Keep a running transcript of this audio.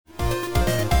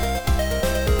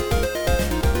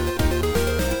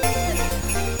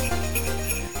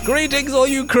Greetings, all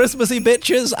you Christmassy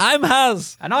bitches. I'm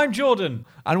Haz. And I'm Jordan.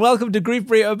 And welcome to Grief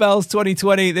Burrito Bells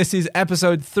 2020. This is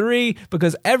episode 3,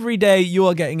 because every day you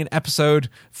are getting an episode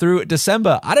through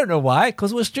December. I don't know why,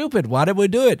 because we're stupid. Why did we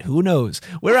do it? Who knows?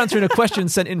 We're answering a question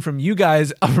sent in from you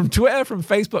guys, from Twitter, from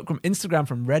Facebook, from Instagram,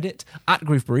 from Reddit, at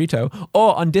Grief Burrito,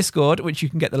 or on Discord, which you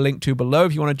can get the link to below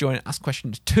if you want to join and ask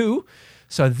questions too.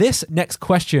 So this next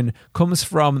question comes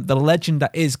from the legend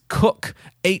that is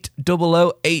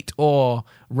Cook8008, or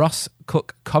Ross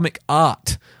Cook Comic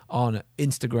Art on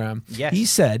Instagram. Yes. He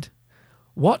said,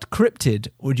 what cryptid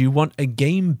would you want a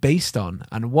game based on,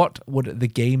 and what would the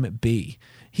game be?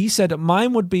 He said,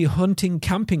 mine would be hunting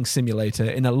camping simulator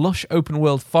in a lush open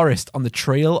world forest on the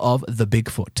trail of the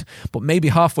Bigfoot. But maybe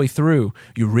halfway through,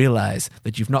 you realize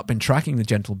that you've not been tracking the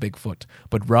gentle Bigfoot,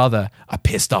 but rather a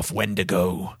pissed off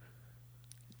Wendigo.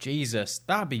 Jesus,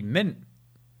 that'd be mint.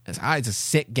 It's a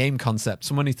sick game concept.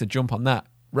 Someone needs to jump on that.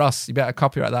 Ross, you better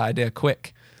copyright that idea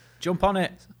quick. Jump on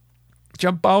it.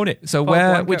 Jump on it. So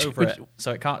Which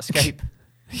so it can't escape.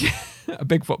 A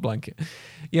Bigfoot blanket.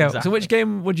 Yeah. Exactly. So which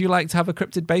game would you like to have a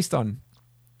cryptid based on?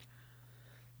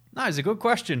 That is a good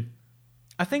question.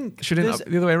 I think Should it not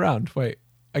be the other way around? Wait,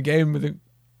 a game with a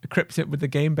cryptid with the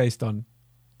game based on.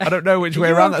 I don't know which way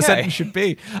around that sentence should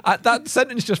be. That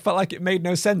sentence just felt like it made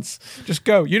no sense. Just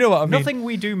go. You know what I mean. Nothing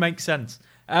we do makes sense.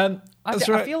 I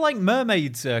feel like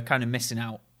mermaids are kind of missing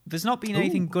out. There's not been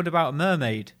anything good about a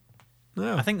mermaid.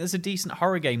 No. I think there's a decent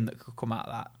horror game that could come out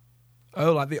of that.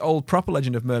 Oh, like the old proper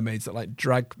Legend of Mermaids that like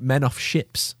drag men off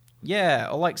ships. Yeah,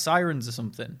 or like Sirens or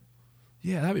something.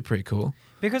 Yeah, that'd be pretty cool.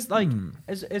 Because like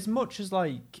as much as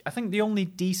like I think the only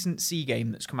decent sea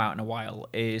game that's come out in a while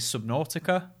is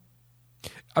Subnautica.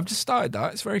 I've just started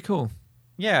that. It's very cool.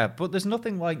 Yeah, but there's not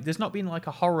been like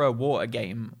a horror water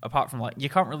game apart from like you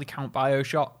can't really count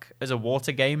BioShock as a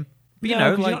water game. But No, you know,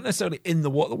 'cause like you're not necessarily in the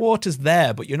water. The water's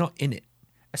there, but you're not in it.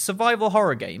 a survival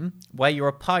horror game where you're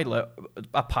a pirate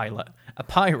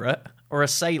or a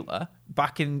sailor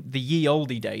back in the ye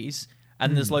olde days,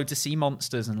 and there's loads of sea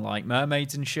monsters and like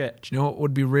mermaids and shit. Do you know what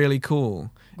would be really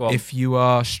cool? Go on. If you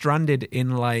are stranded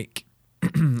in like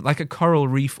like a coral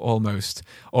reef almost,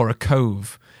 or a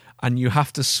cove, and you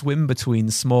have to swim between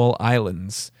small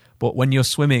islands. But when you're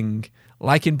swimming,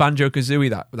 like in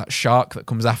Banjo-Kazooie, that shark that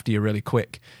comes after you really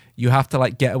quick, you have to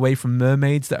like get away from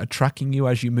mermaids that are tracking you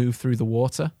as you move through the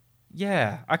water.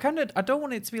 Yeah, I don't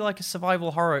want it to be like a survival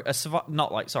horror. I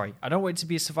don't want it to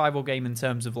be a survival game in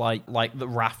terms of like the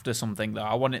Raft or something. Though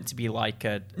I want it to be like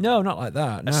No, not like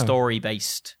that. a story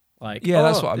based. Like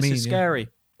that's what I this mean. is scary. Yeah.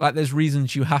 Like there's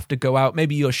reasons you have to go out.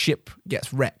 Maybe your ship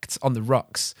gets wrecked on the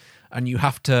rocks and you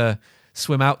have to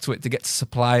swim out to it to get to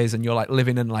supplies, and you're like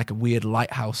living in like a weird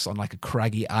lighthouse on like a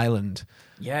craggy island.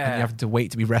 Yeah. And you have to wait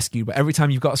to be rescued. But every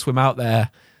time you've got to swim out there,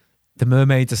 the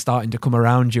mermaids are starting to come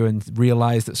around you and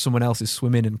realize that someone else is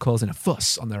swimming and causing a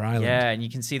fuss on their island. Yeah, and you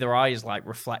can see their eyes like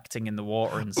reflecting in the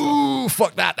water and stuff. Ooh,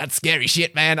 fuck that. That's scary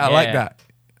shit, man. I like that.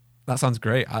 That sounds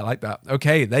great. I like that.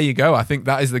 Okay, there you go. I think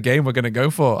that is the game we're going to go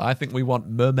for. I think we want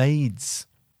mermaids.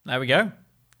 There we go.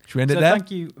 Should we end it there?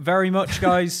 Thank you very much,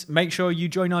 guys. Make sure you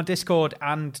join our Discord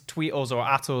and tweet us or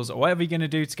at us or whatever you're going to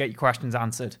do to get your questions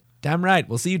answered. Damn right.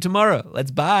 We'll see you tomorrow.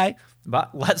 Let's bye. But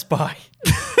let's bye.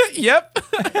 Yep.